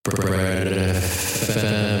Bread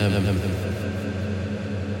FM.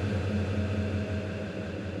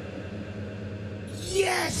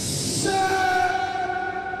 Yes, sir!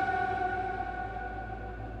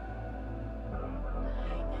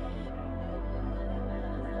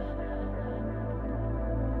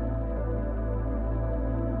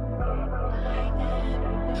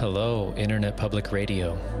 Hello, Internet Public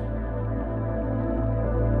Radio.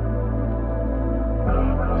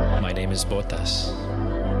 My name is Botas.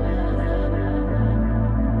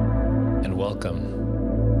 And welcome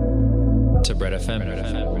to Bread FM.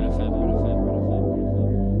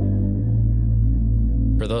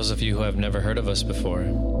 For those of you who have never heard of us before,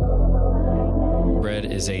 Bread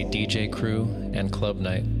is a DJ crew and club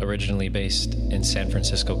night originally based in San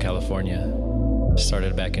Francisco, California.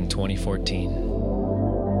 Started back in 2014.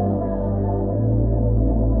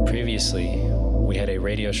 Previously, we had a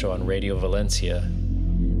radio show on Radio Valencia,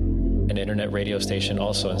 an internet radio station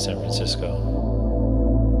also in San Francisco.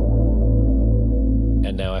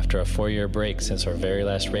 And now, after a 4-year break since our very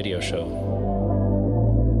last radio show,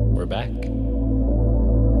 we're back.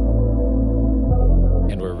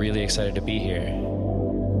 And we're really excited to be here,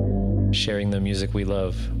 sharing the music we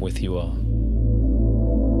love with you all.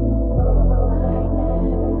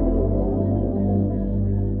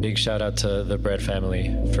 Big shout out to the Bread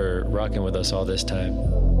family for rocking with us all this time.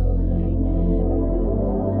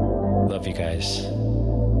 Love you guys.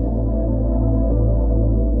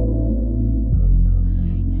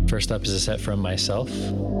 First up is a set from myself,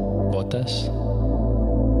 Botas.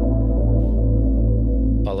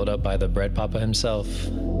 Followed up by the Bread Papa himself,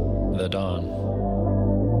 The Dawn,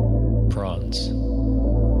 Prawns.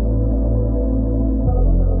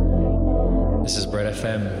 This is Bread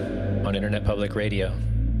FM on Internet Public Radio.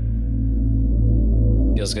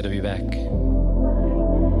 Feels good to be back.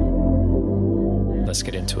 Let's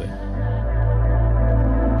get into it.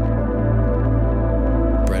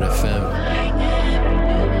 Bread FM.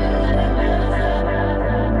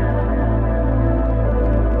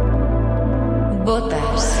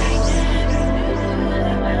 Botas.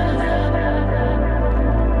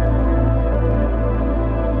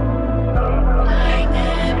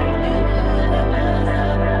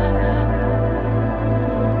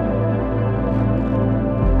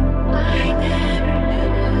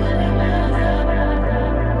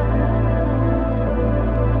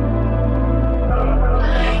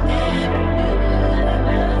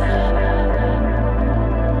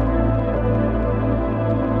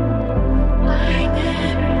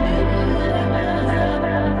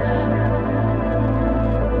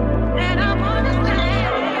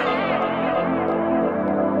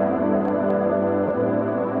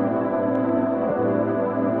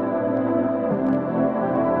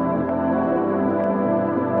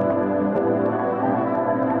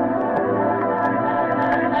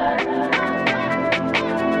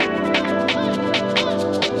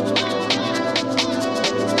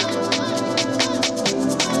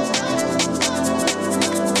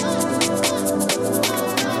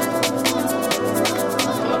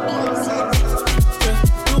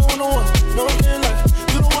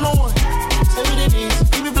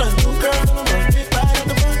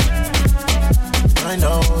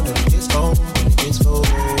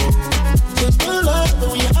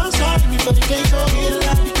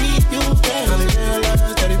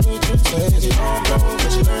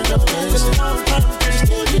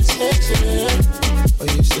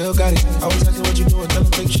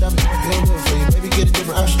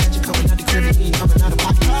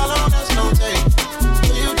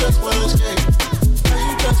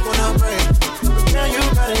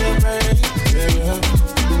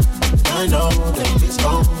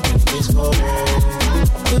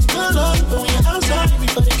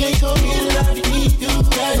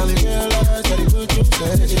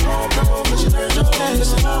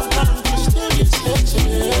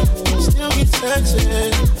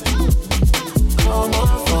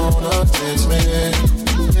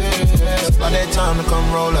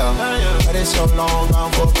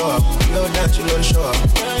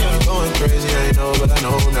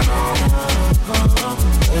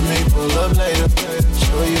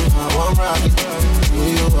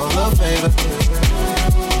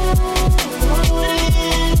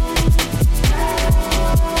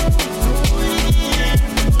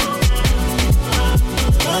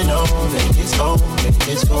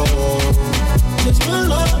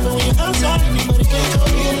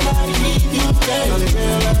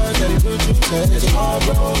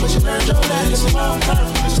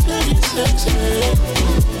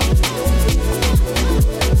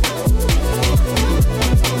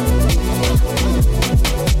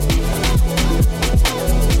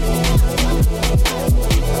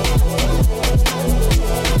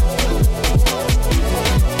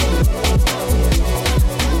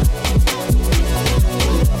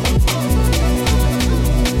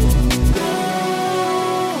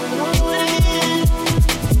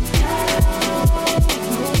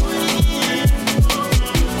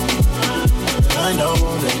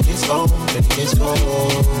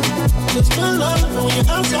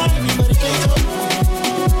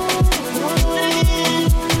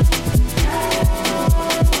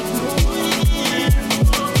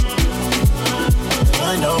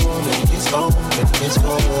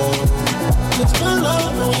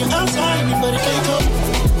 wait outside before the cake up.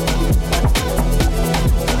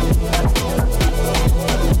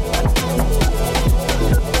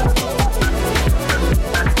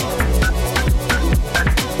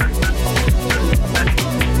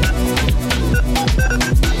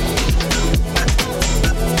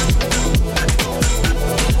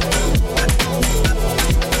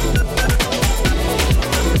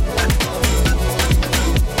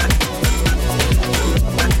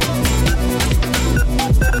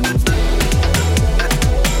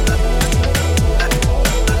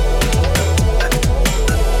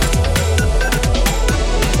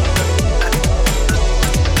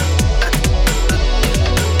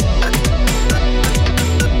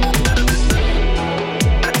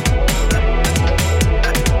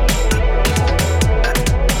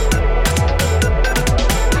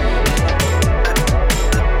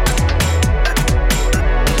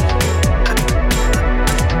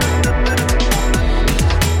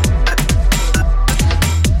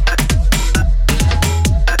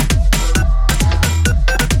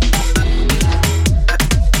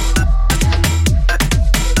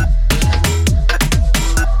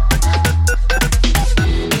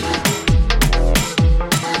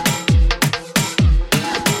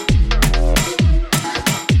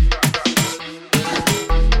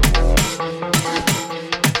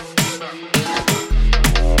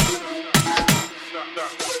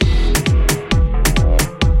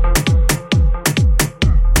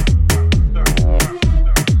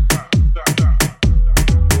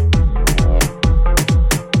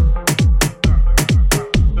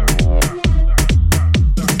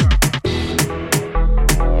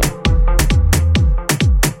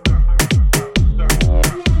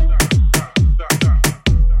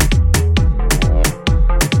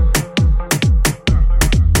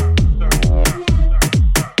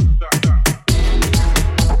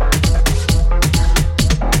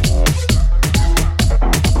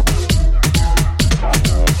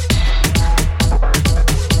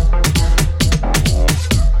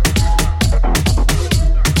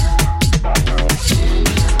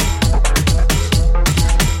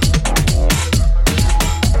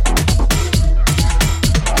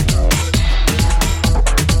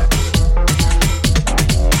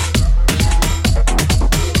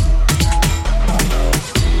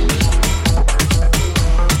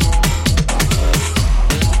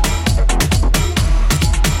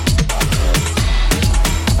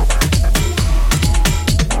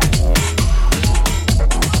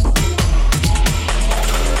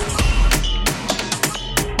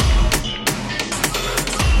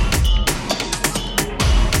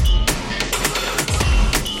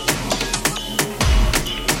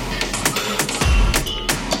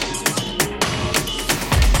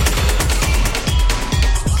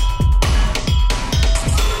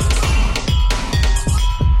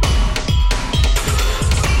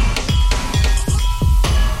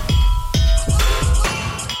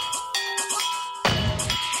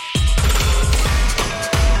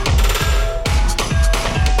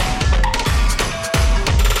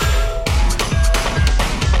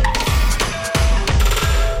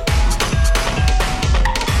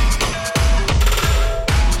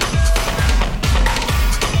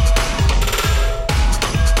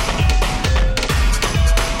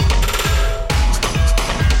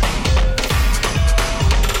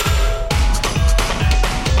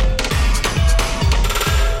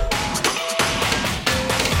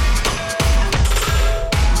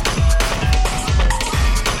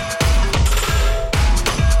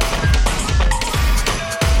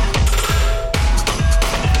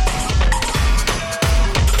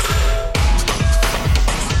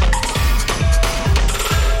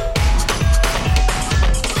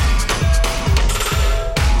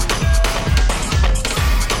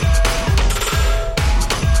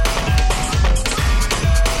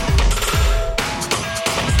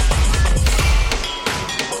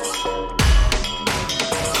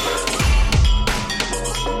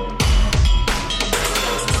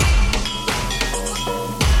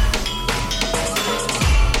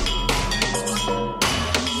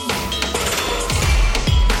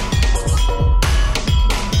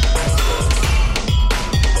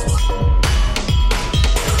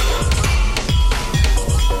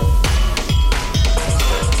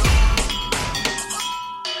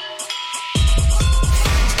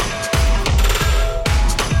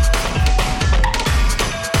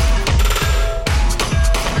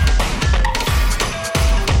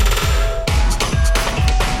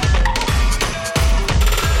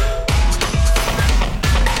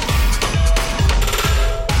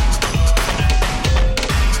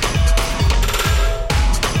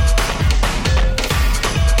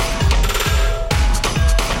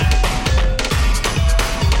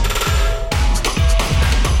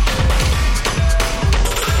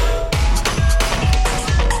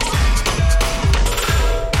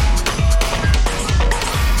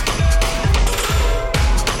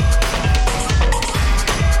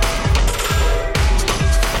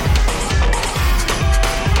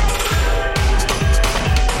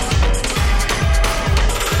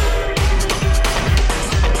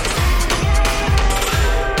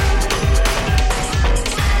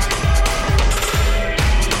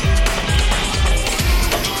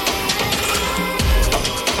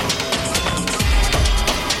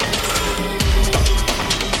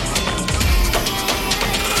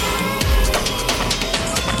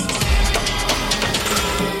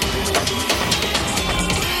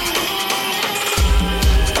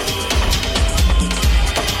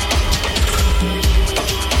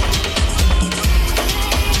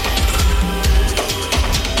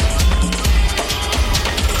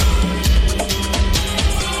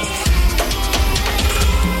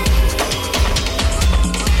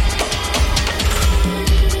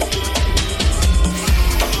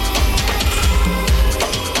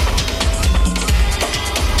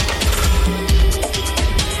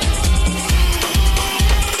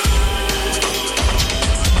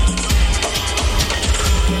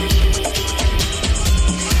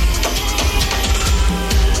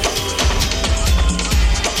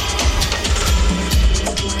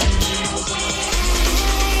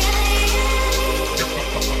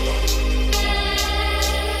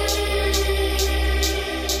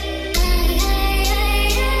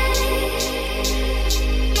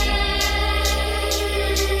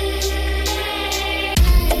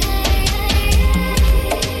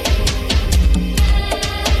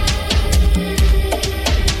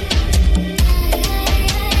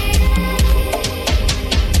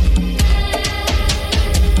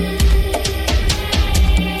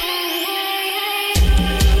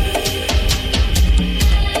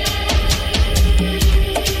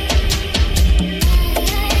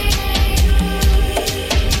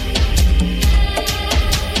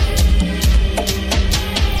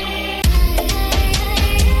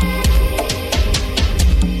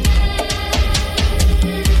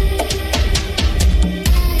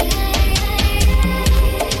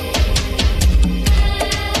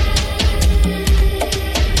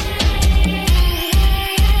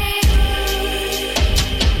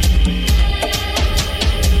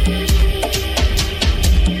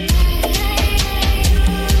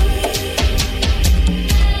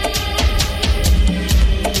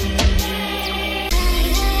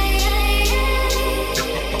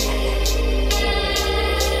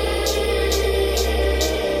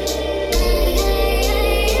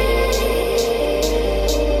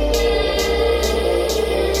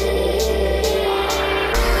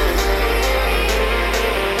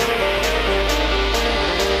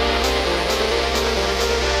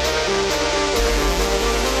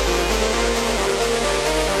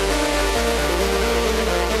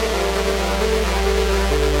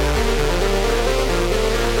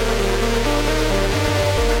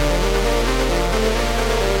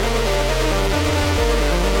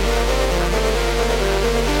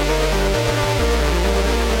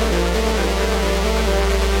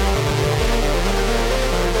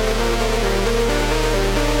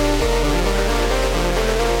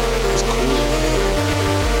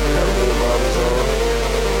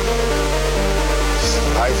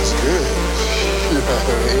 life is good. You know what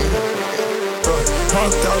I mean?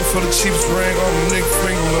 $100,000 for the cheapest ring on the nigga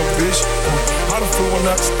finger, little bitch. I done flew one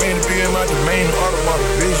out to Spain to be in my domain, automata,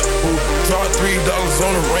 bitch. Dropped $3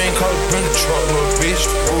 on the ring, called it been a truck, little bitch.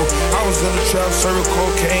 I was in the trap, serving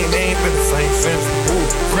cocaine, they ain't been the same since.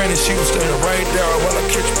 Granted, she was standing right there while I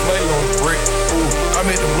catch a play on the brick. I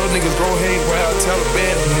made them little niggas go haywire,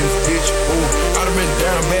 Taliban in this bitch. I done been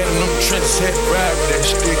down bad in them trenches, had to ride that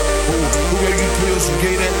stick. Who gave you pills and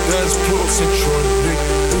gave that guns, pull central on the dick.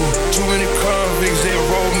 Too many convicts, they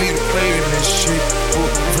roll me to play in this shit.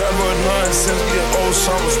 Driver of nonsense, get old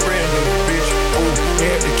summer spraying this bitch. They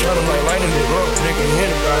had to count them like lighting it up, nigga,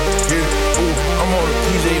 anybody get it. I'm on the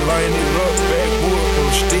PJ lighting it up, backwood on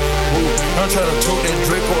the stick. I'm trying to tote that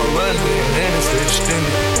Drake on London, and it's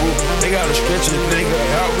extended. They gotta stretch this nigga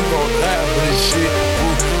out, we gon' die for this shit.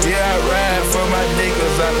 Yeah, I ride for my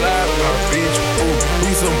niggas, I lie for my bitch. We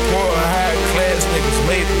some poor, high class niggas,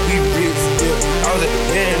 maybe we rich. Yeah, I was at the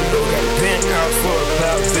band, though, got a penthouse for a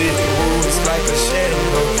cloud vision. It's like a shadow,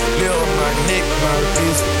 live on my neck, my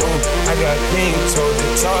wrist. I got kings told to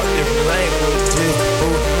talk different languages.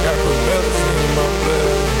 Got rebellions in my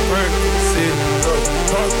blood,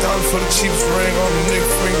 $100,000 for the cheapest ring on the nigga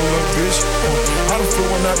finger, little bitch. I done flew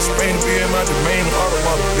one out to Spain to be in my domain,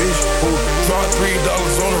 automata, bitch. Dropped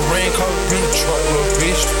 $3 on the ring, called it been a truck, little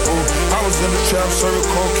bitch. I was in the trap, serving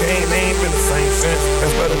cocaine, they ain't been the same since.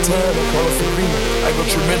 That's by the time I call it for green. I go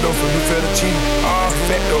tremendo for new fettuccine. All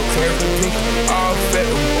fat though, clarity pink. All fat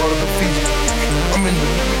though, all of the feet. I'm in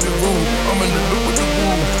the room, I'm in the loop with the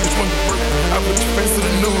room. It's one to break. I put your face to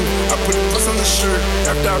the news, I put the bus on the shirt.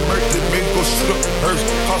 After I murked it, nigga go shoot up the hearse.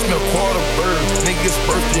 Cost me a quarter bird, niggas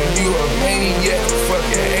birthday, you a maniac,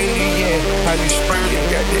 fucking alien. How you sprayed it,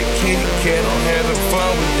 got that kitty cat, I'm having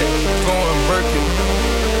fun with that, going Birkin.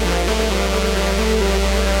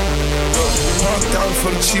 $100,000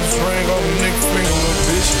 for the cheapest ring on the nigga finger, little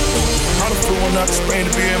bitch. I done flew one out to Spain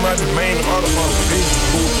to be in my domain, automata, bitch.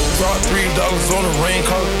 Dropped $3 on the ring,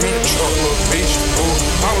 called it been a truck, little bitch.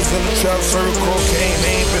 I was in the trap, serving cocaine,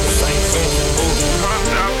 they ain't been the same thing.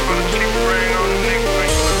 $100,000 for the cheapest ring on the nigga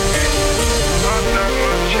finger, little bitch. $100,000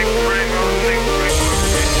 for the cheapest ring on the nigga finger, little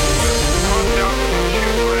bitch.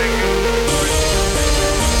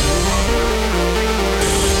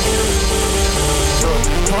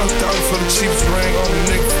 $100,000 for the cheapest ring on the nigga finger. $100,000 for the cheapest ring on the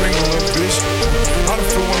nigga finger, little bitch. I done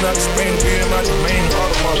flew one out to Spain to be in my domain,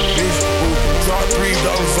 automata, bitch. Dropped $3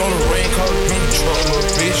 on the ring, called it been a truck, little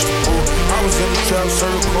bitch. I was in the trap,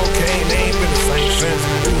 serving cocaine, they ain't been the same since.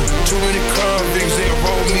 Too many convicts, they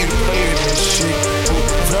roll me to play in this shit.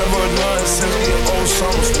 Driver of nonsense, get old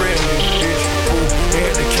summer spraying this bitch. They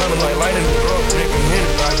had to count them like lighting it up, nigga,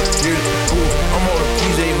 anybody get it. I'm on the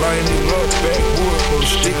PJ lighting it up, backwood for the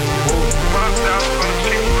stick. $100,000 for the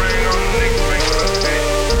cheap ring on the nigga finger, little bitch.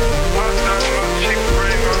 $100,000 for the cheap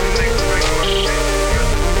ring on the nigga finger, little bitch.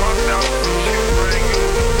 $100,000 for the cheap ring on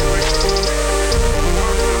the nigga finger.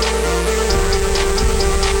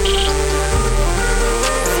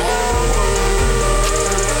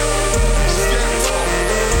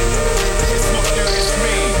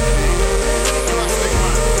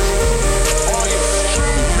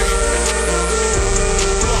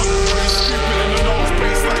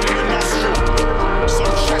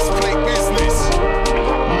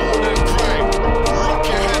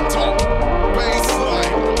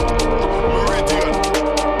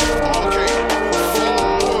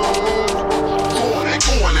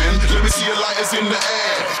 In the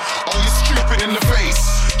air, are you stupid in the face?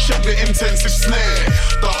 Check the intensive snare,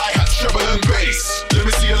 the hi-hat, treble and bass. Let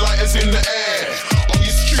me see your lighters in the air. Are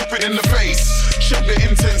you stupid in the face? Check the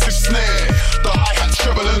intensive snare, the hi-hat,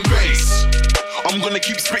 treble and bass. I'm gonna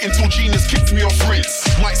keep spitting till genius kicks me off rinse.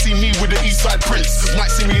 Might see me with the Eastside Prince.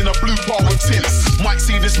 Might see me in a blue bar with tints. Might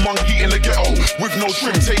see this monkey in the ghetto with no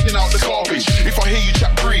trim taking out the garbage. If I hear you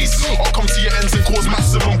chat breeze, I'll come to your ends and cause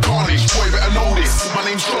maximum carnage. Boy, better know this. My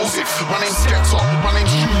name's Joseph, my name's Skepta, my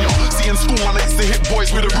name's Junior. See in school, my name's the hit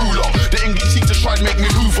boys with a ruler. The English teacher tried to make me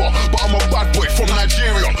Hoover, but I'm a bad boy from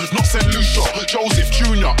Nigeria, not St. Lucia. Joseph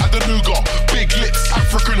Junior, Adenuga, big lips,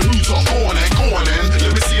 African hooter. Go on then,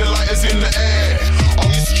 let me see your lighters in the air. Are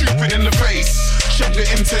you stupid in the face? Check the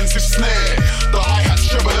intensive snare, the hi-hat,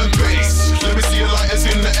 treble and bass. Let me see your lighters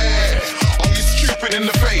in the air. Are you stupid in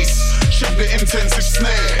the face? Check the intensive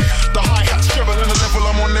snare, the hi-hat, treble and the level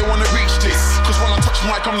I'm on, they wanna reach this. Cause when I touch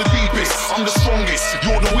mic, I'm the deepest, I'm the strongest,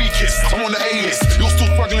 you're the weakest. I'm on the A-list, you're still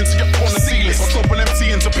struggling to get on the C-list. I drop an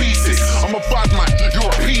MC into pieces, I'm a bad man, you're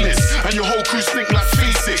a penis. And your whole crew stink like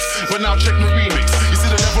feces. But now check the remix, you see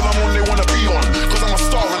the level I'm on, they wanna be on. Cause I'm a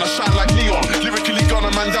star and I shine like neon. Lyrically gun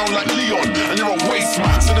a man down like Leon. And you're a waste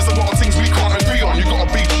man, so there's a lot of things we can't agree on. You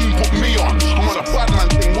gotta be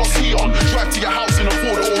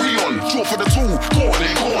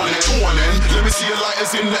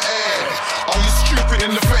in the air. Are you stupid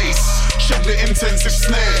in the face? Check the intensive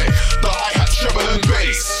snare. The hi-hat, treble and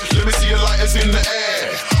bass. Let me see your lighters in the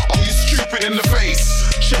air. Are you stupid in the face?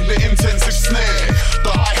 Check the intensive snare.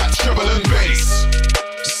 The hi-hat, treble and bass.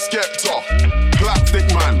 Skepta, plastic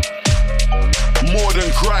man. More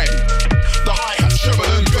than crime. The hi-hat, treble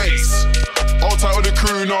and bass. All tight with the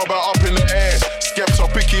crew, know about up in the air. Skepta,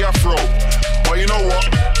 picky afro. But you know what?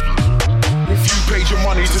 If you paid your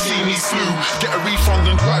money to see me slew, get a refund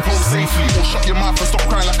and drive home safely. Or shut your mouth and stop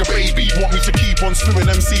crying like a baby. Want me to keep on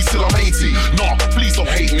screwing MCs till I'm 80? Nah, please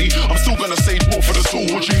don't hate me. I'm still gonna save more for the soul.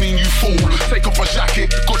 What do you mean you fool? Take off my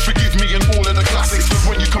jacket, God forgive me and all of the classics. Cause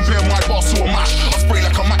when you compare my bars to a mash, I spray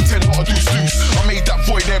like a Mac 10, what I do loose. I made that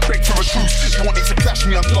boy there beg for a truce. He wanted to clash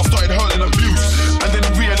me until I started hurling abuse. And then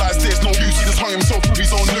he realised there's no use. He just hung himself with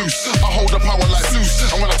his own noose. I hold the power like Zeus.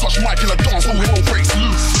 And when I touch mic in a dance, all hell breaks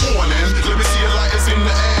loose. Go on then, let me see your lighters in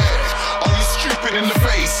the air. Are you stupid in the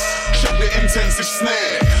face? Check the intensive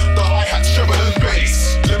snare. The hi-hat, treble and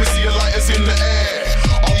bass. Let me see your lighters in the air.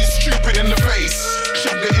 Are you stupid in the face?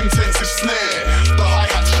 Check the intensive snare. The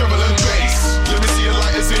hi-hat, treble and bass. Let me see your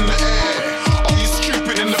lighters in the air. Are you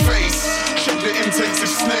stupid in the face? Check the intensive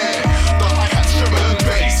snare. The hi-hat, treble and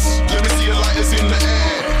bass.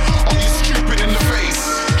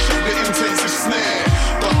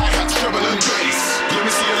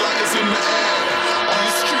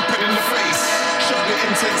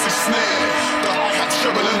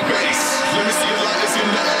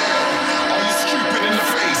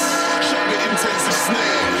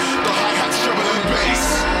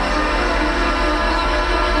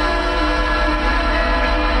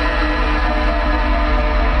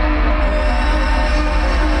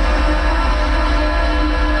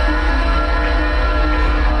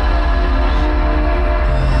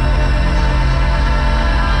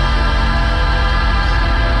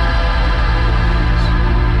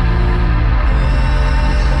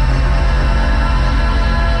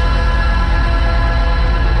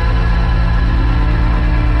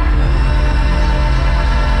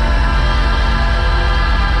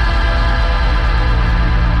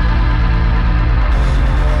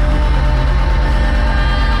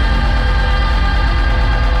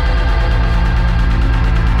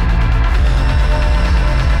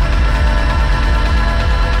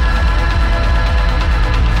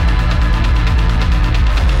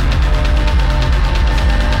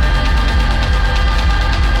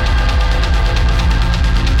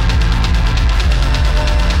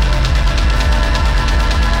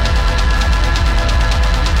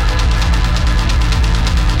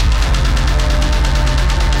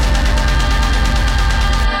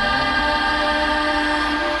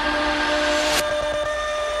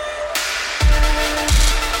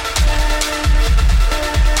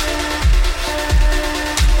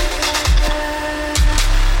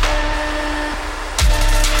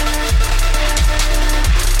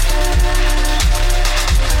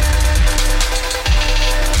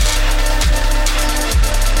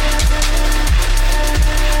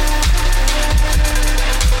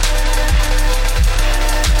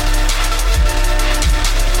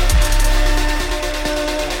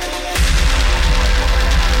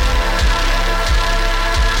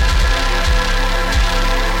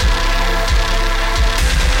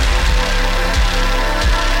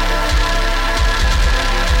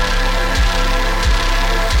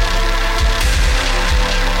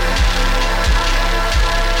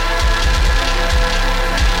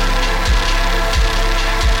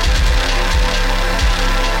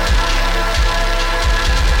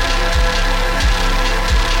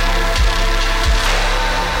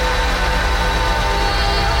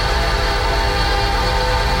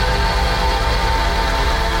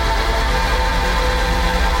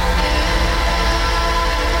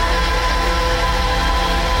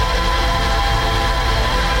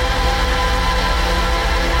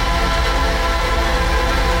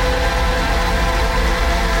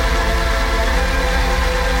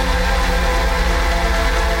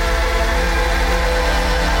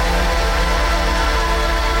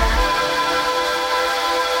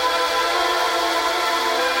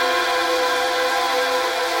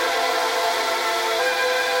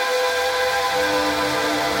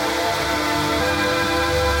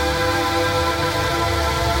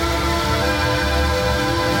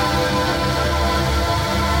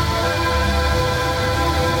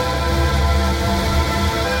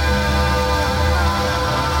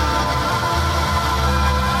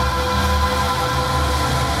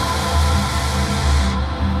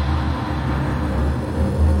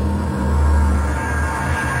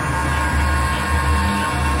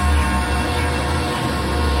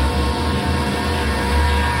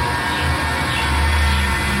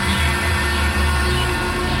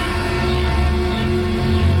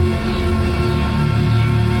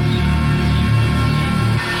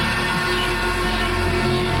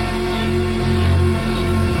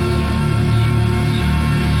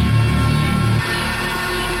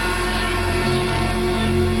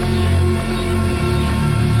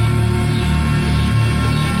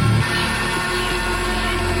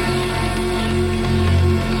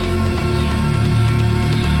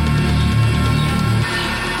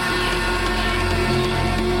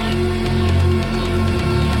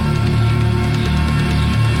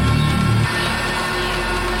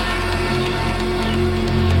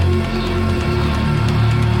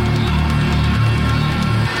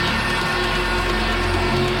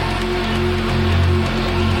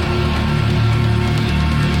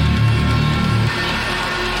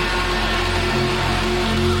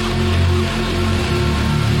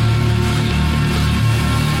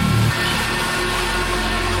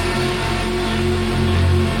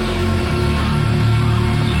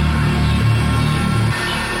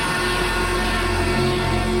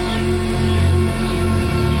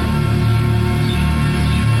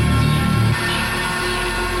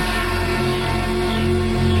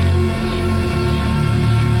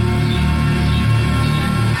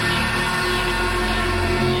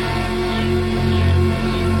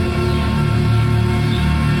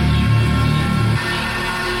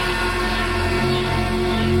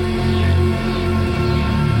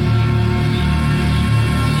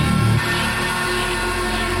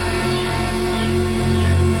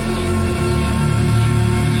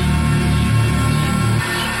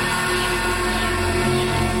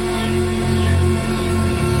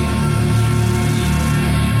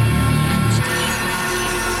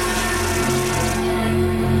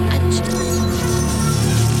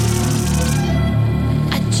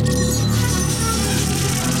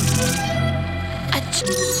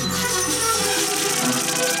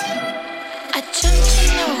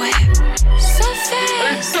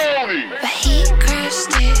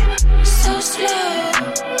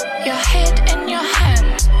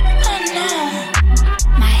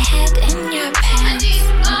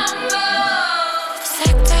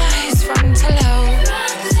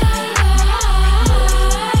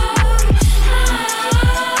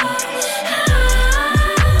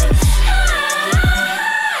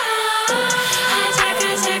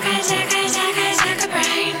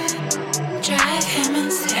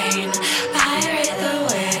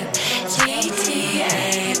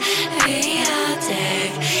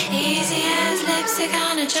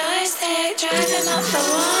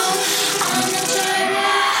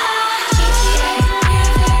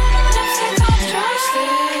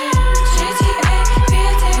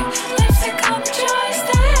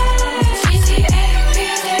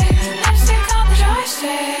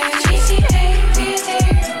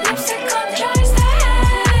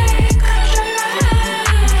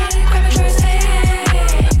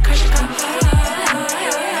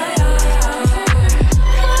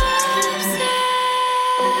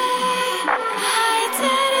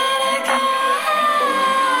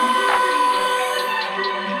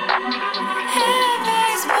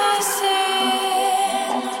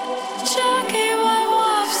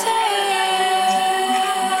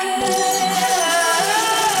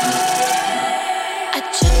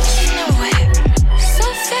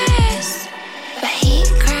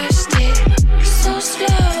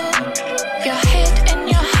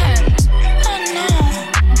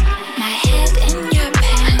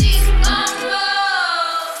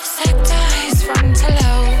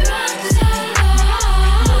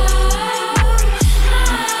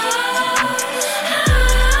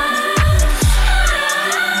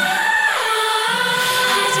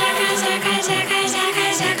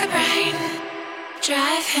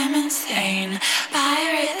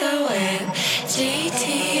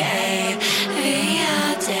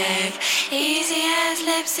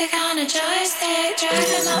 lipstick on a joystick,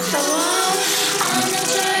 driving up the wall on the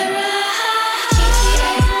joyride.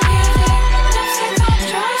 GTA music, lipstick on the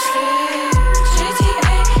joystick.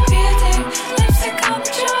 GTA music, lipstick on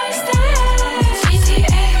the joystick.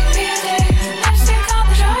 GTA music, lipstick on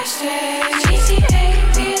the joystick. GTA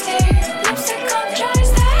music, lipstick on the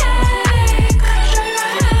joystick. Gonna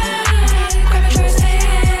joyride, grab a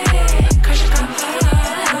joystick, 'cause you got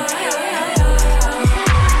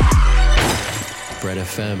Bread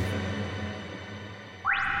FM.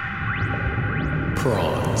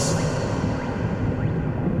 Prawns.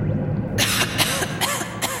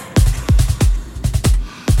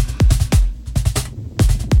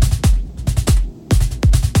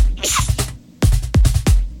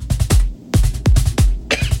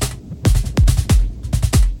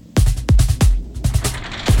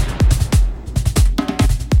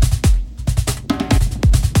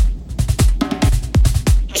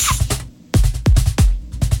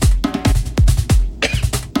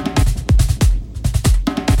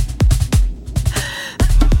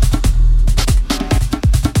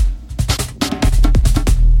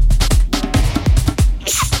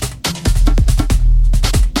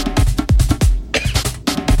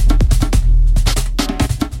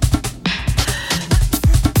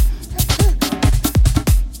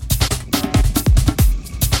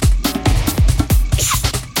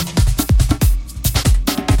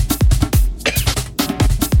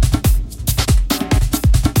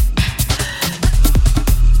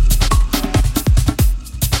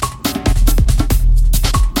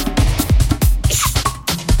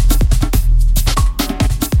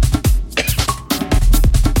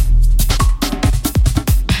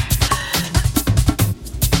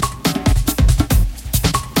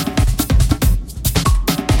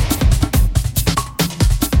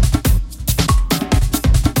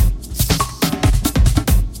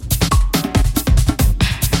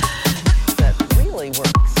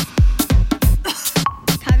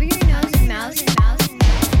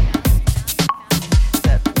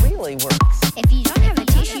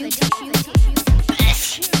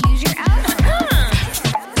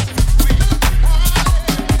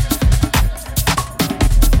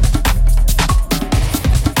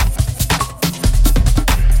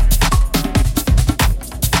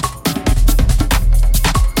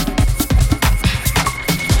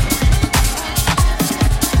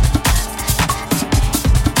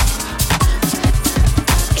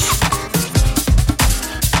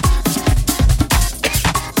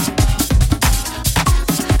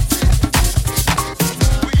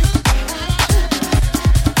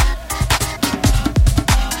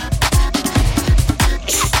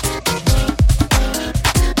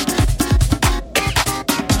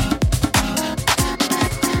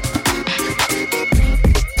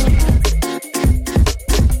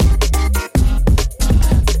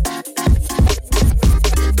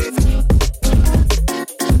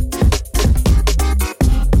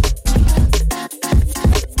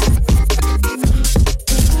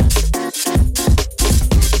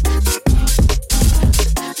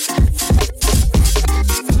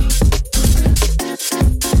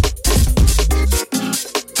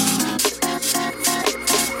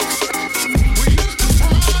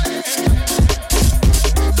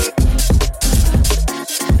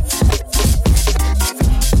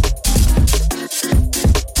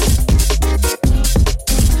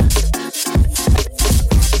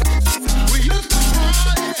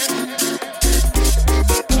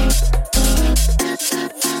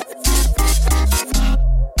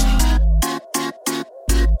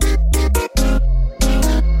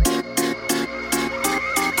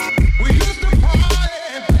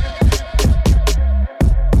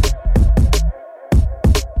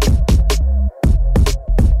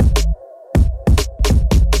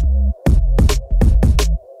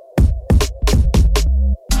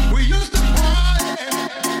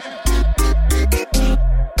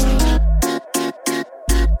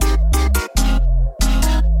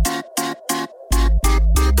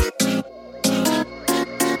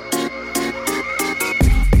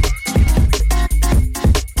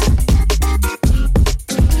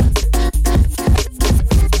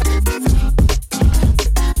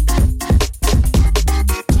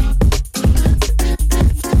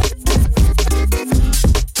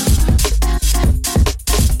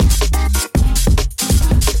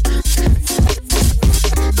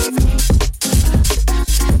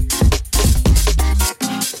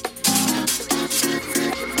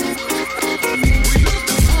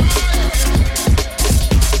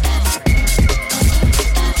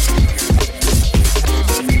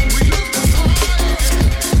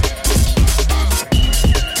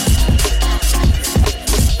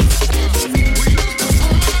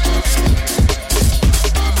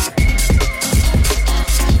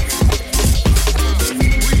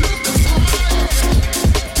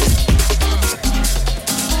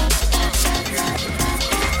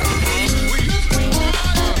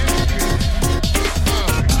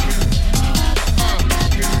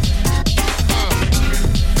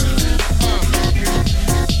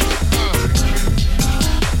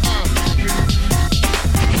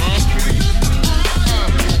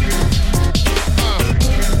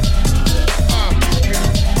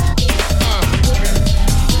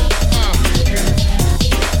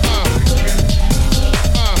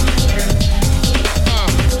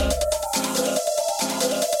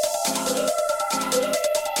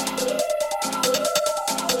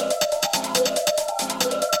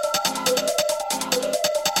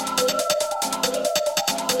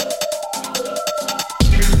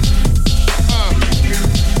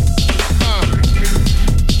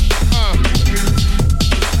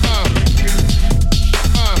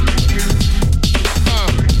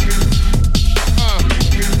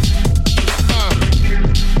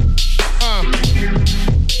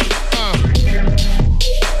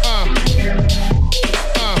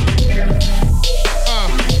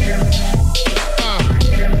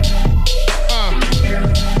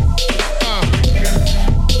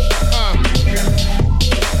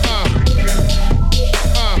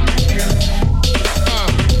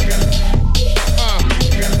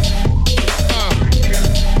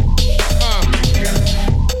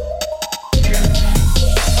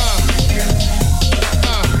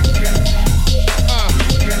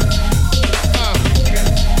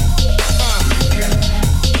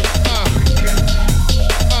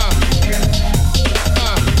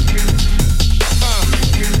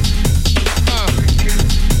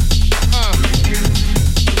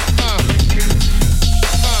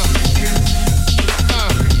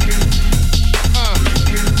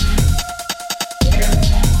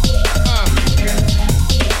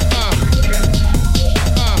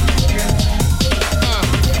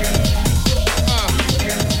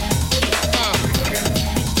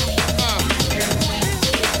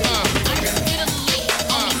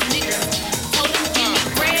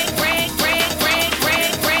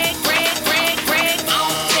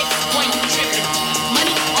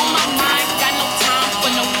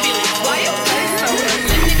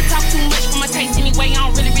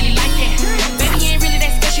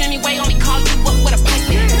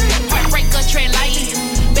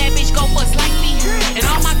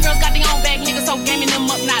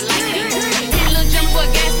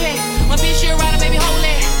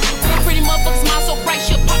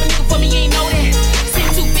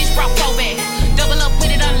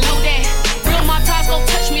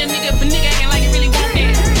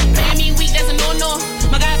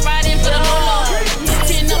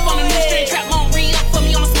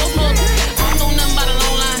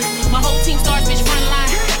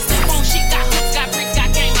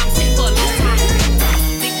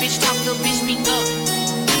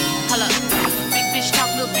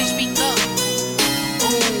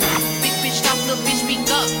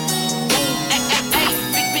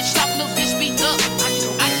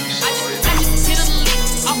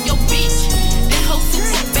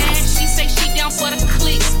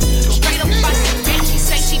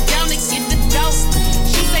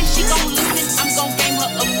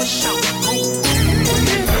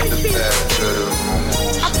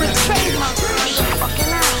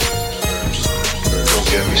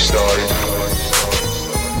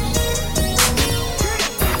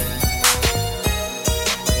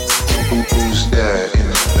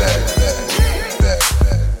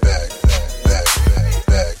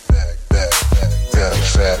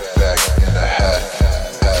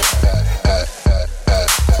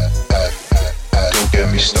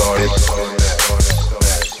 started.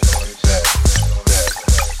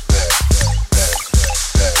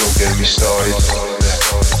 Don't get me started.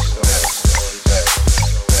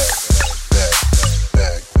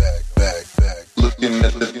 Looking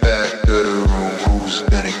at the back of the room, who's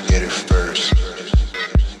gonna get it first?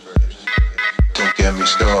 Don't get me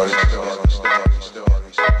started.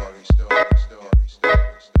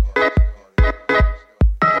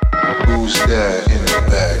 Who's that in the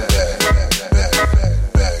back?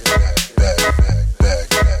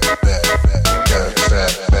 Got a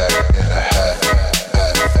fat back in a hat.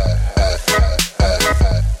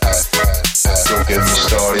 Don't get me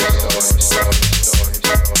started.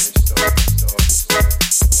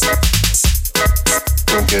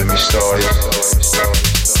 Don't get me started.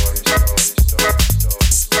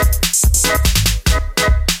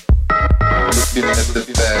 Looking at the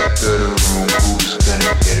back of the room, who's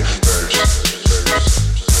gonna get it first?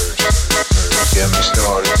 Don't get me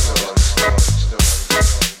started.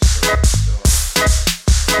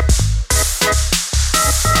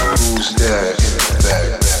 Who's that in the back?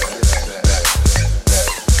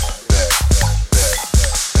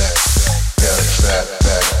 Got a fat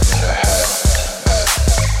back in a hat.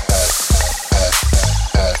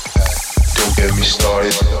 Don't get me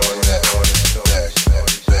started.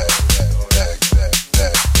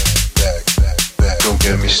 Don't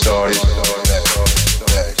get me started.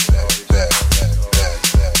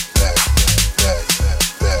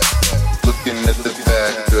 Looking at the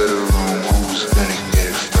back of the room, who's gonna get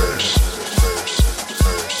it first?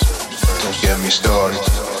 Don't get me started.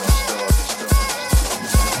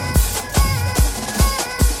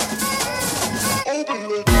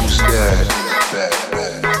 Who's that?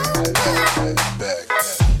 Back.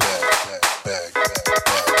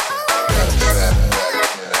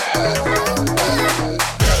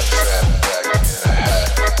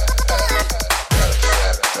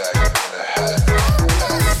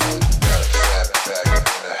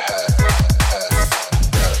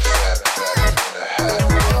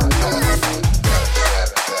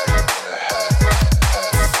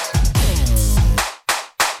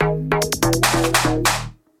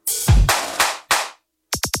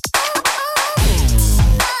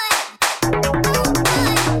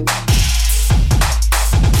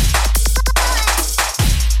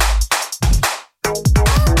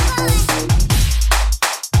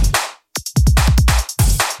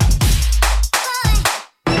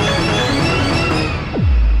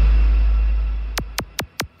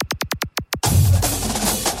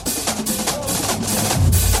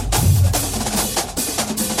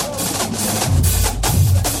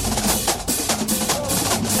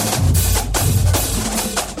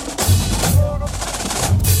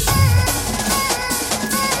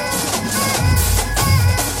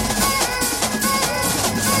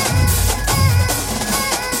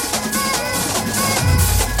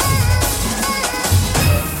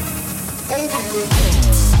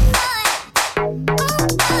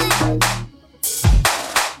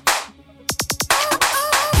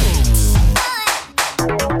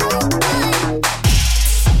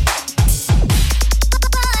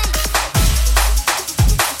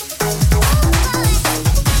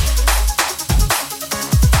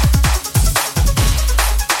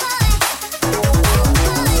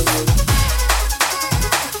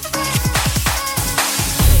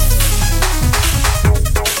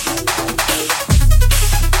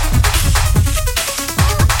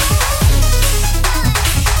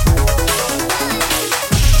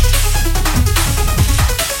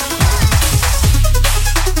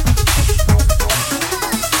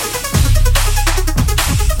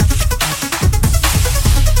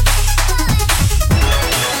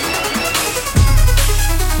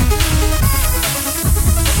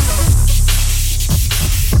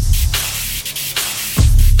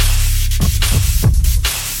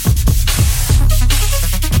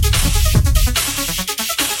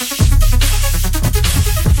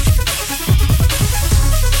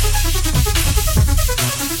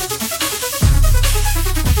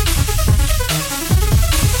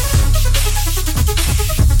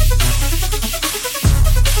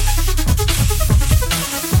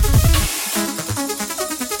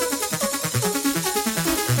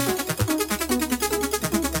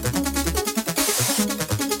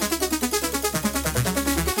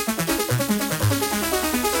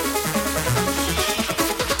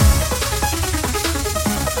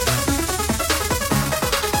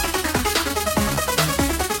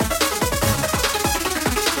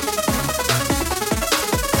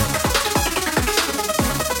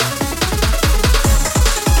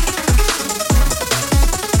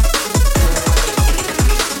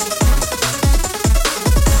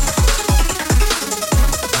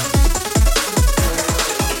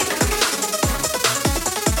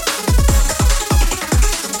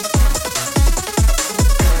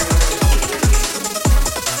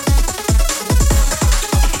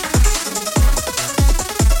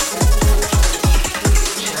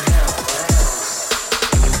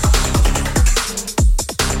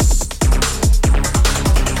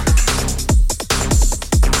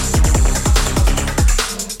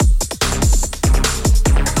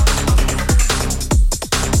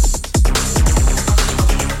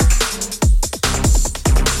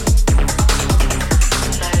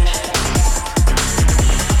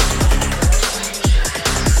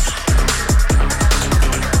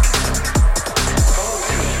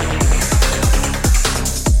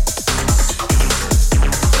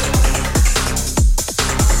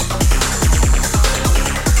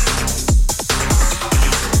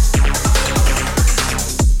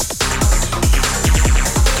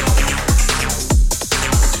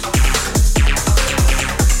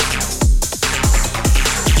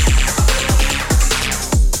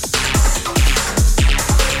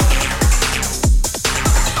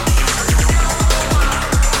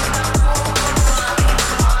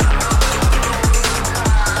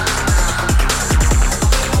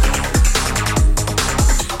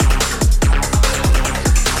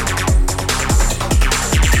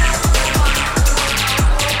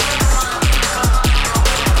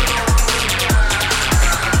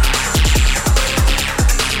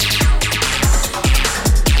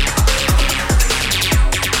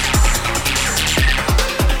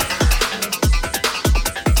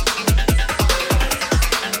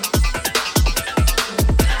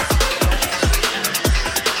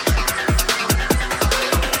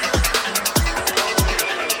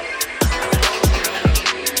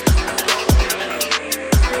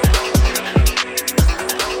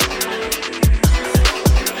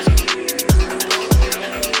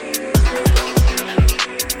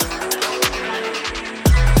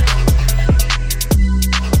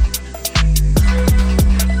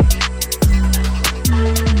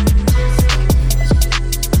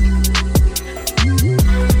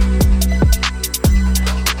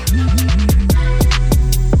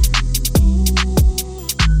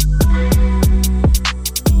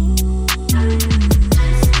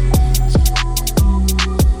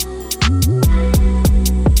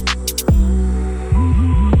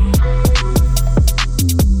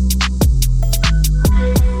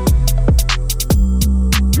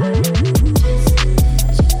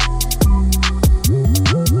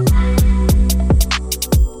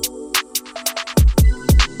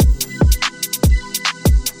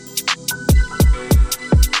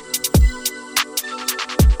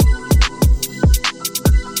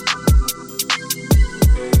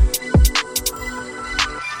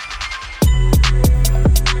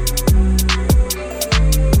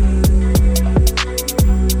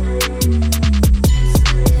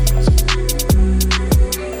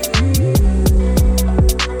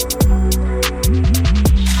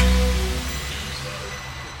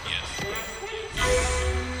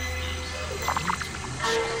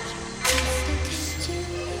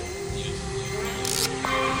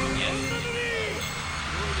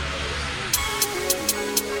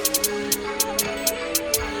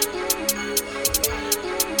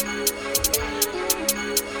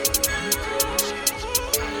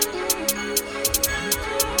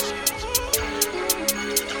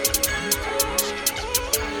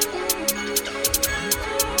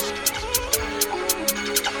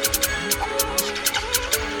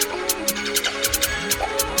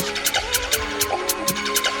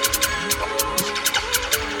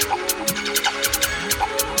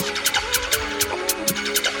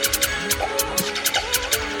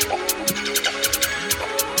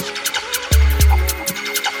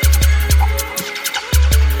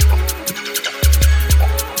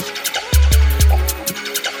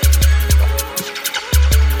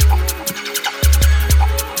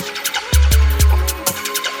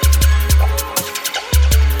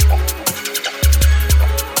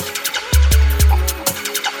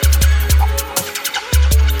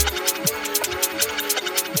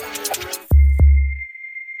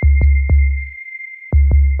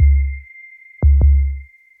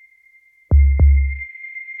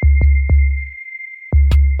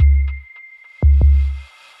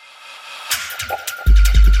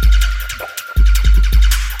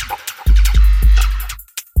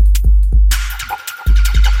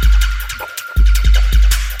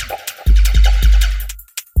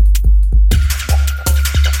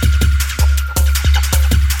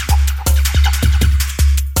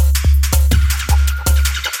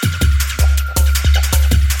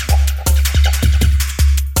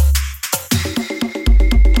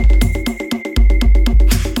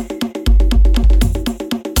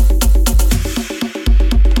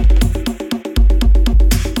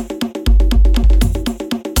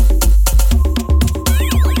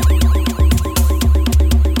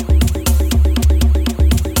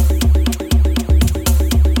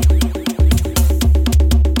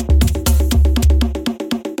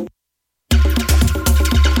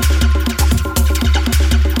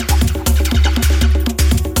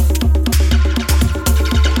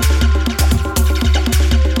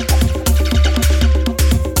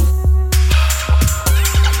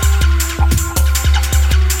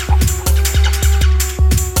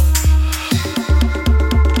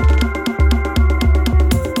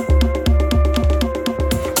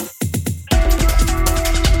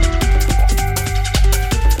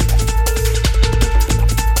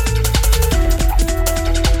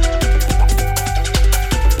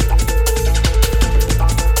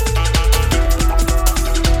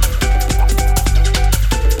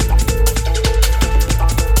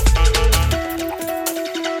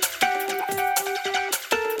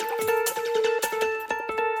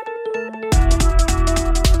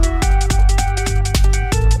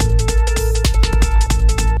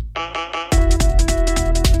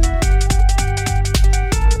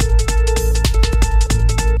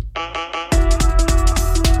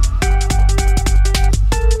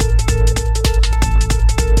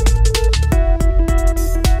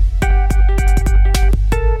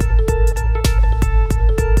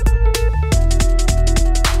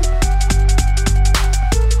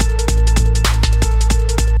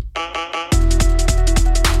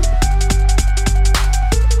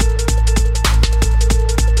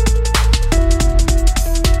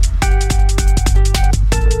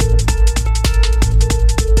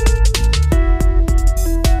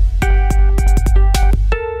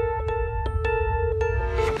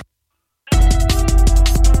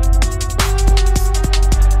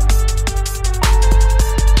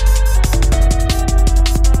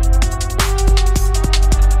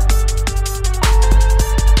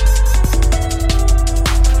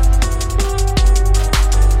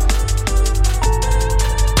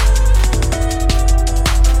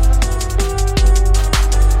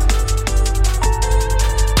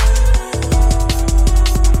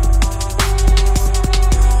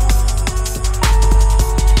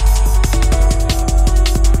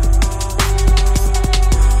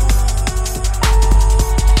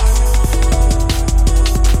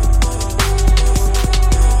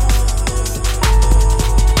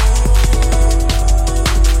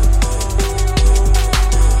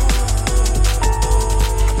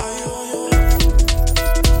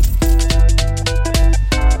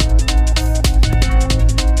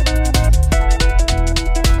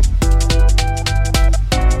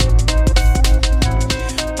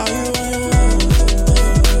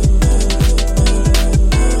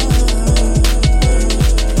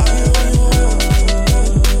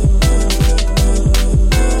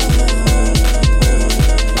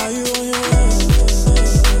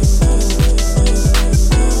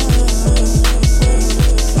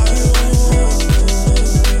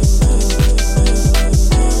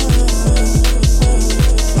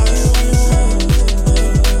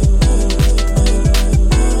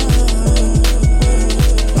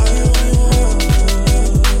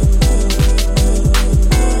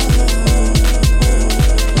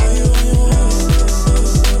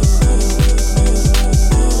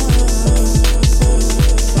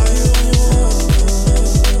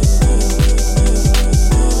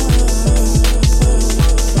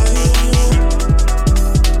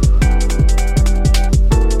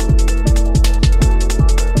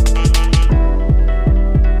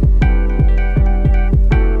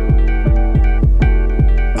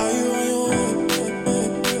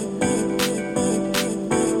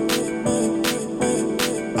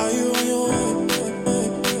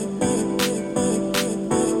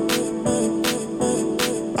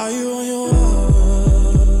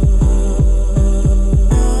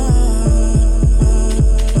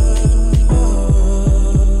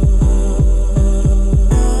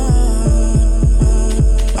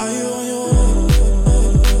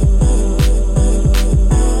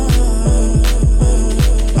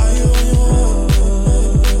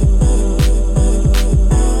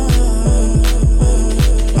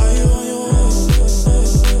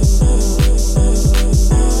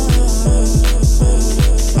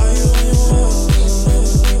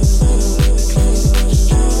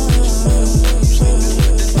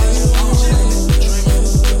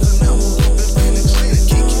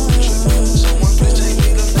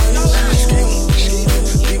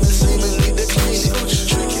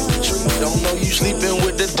 tripping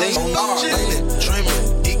with the day. Ain't it dreaming?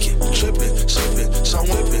 Eking, tripping, sipping, some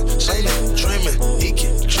whipping. Ain't it dreaming?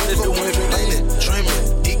 Eking, tripping, whipping. Ain't it dreaming?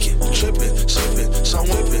 Eking, tripping, sipping, some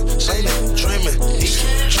whipping. Ain't it dreaming? Eking,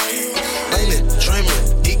 ain't it dreaming?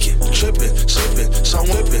 Eking, tripping, sipping, some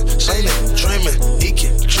whipping. Ain't it dreaming?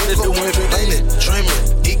 Eking, tripping, whipping. Ain't it dreaming?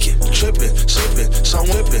 Eking, tripping, sipping, some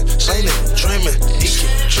whipping. Ain't it dreaming?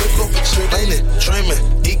 Eking, tripping, sipping. Ain't it dreaming?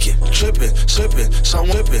 Eking, tripping, sipping, some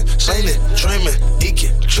whipping. Ain't it dreaming?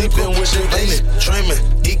 Eking, tripping with it. Ain't it dreaming?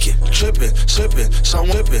 Eking, tripping, sipping, some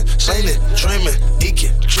whipping. Ain't it dreaming?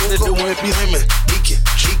 Eking, tripping with me. Dreaming, eking,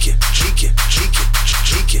 cheeking, cheeking, cheeking,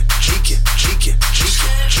 cheeking, cheeking, cheeking,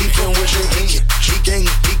 cheeking, cheeking with it. Eking, cheeking,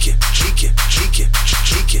 eking, cheeking, cheeking,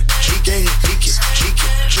 cheeking, cheeking, eking,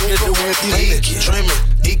 cheeking, tripping with me. Ain't it dreaming?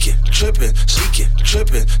 Eking, tripping, seeking,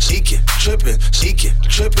 tripping, seeking, tripping, seeking,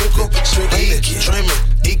 tripping, ain't it dreaming?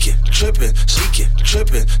 Eking, tripping, seeking,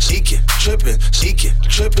 tripping, seeking, tripping, seeking,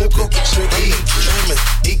 tripping, ain't it dreaming?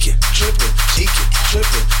 Eking, tripping, seeking,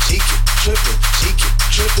 tripping, seeking, tripping, seeking,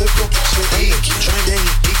 tripping, ain't it dreaming?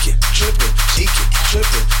 Eking, tripping, seeking,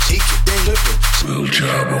 tripping, seeking, tripping. Little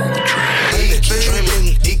job on the track. Ain't it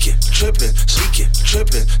dreaming? Eking, tripping, seeking,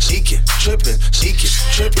 tripping, seeking, tripping, seeking,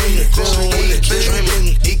 tripping, ain't it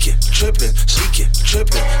dreaming? Eking, tripping, seeking,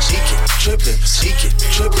 tripping, seeking, tripping, seeking,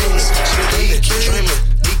 tripping, ain't it dreaming?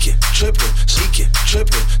 Eking, tripping, seeking,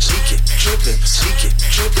 tripping, seeking, tripping, seeking,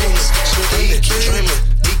 tripping, ain't it dreaming?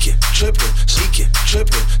 Eking, tripping, seeking,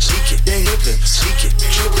 tripping, seeking, tripping, seeking,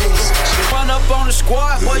 tripping. Run up on the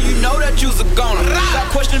squad, boy, you know that you's a goner. Got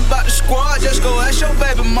questions about the squad, just go ask your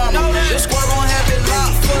baby mama. This squad gon' have it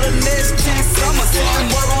locked for the next 10 summers. This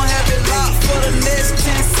boy gon' have it locked for the next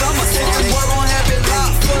 10 summers. This boy gon' have it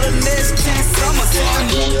locked for the next 10 summers.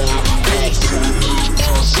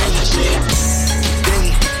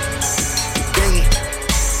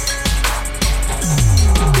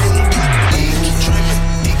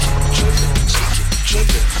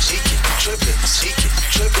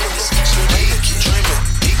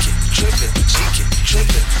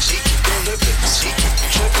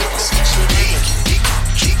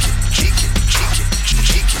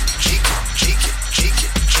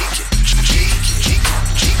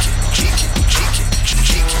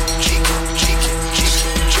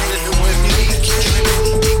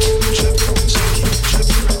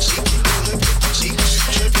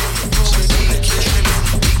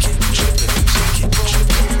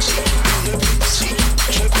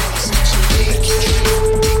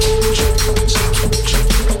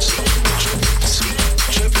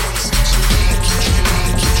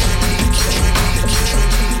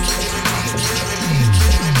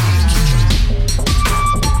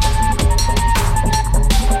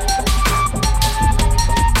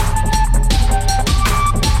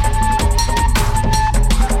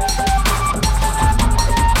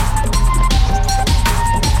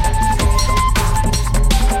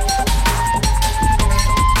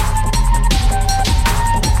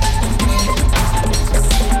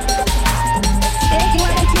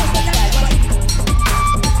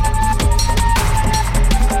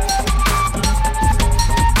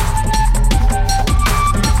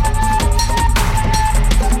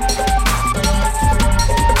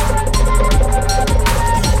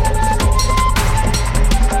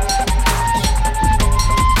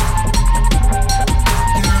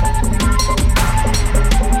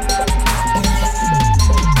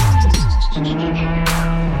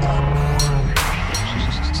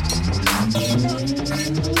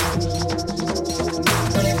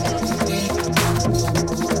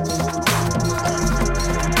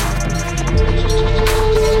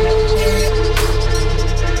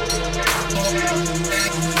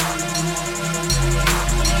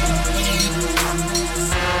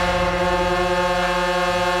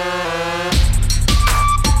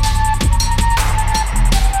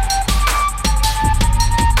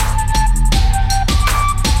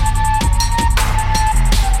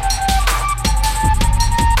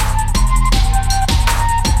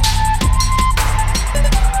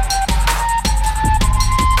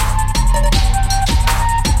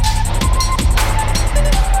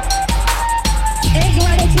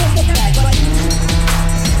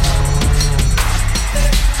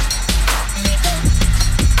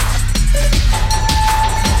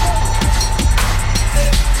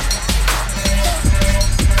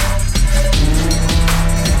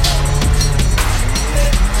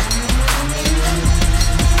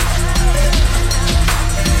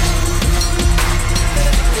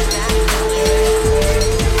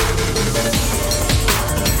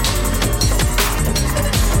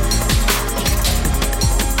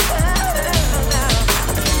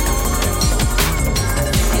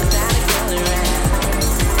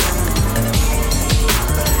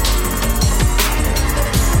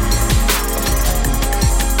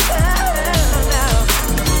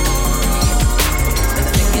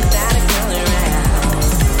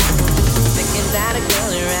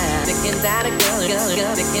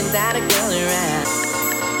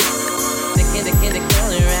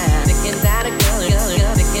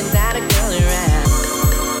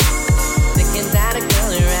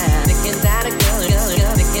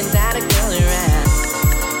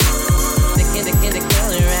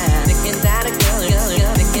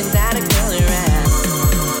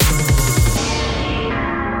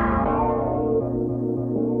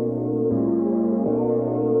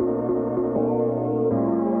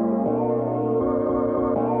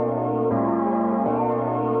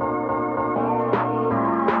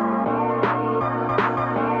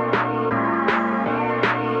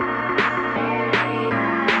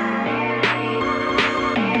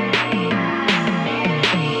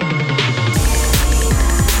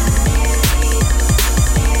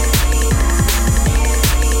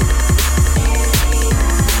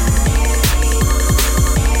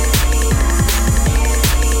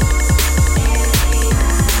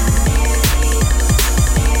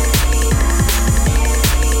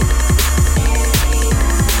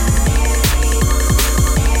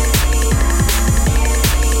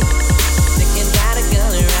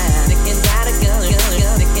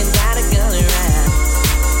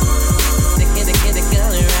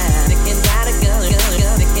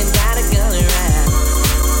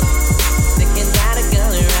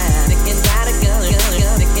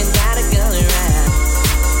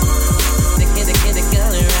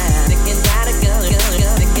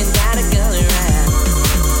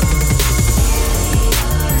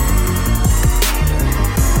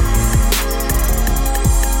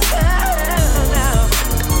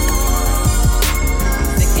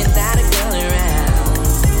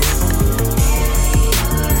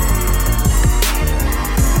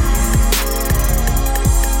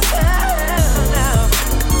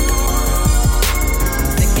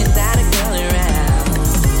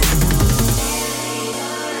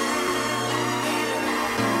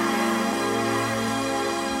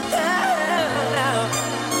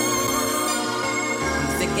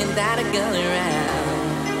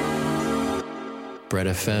 Bread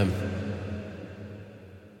FM.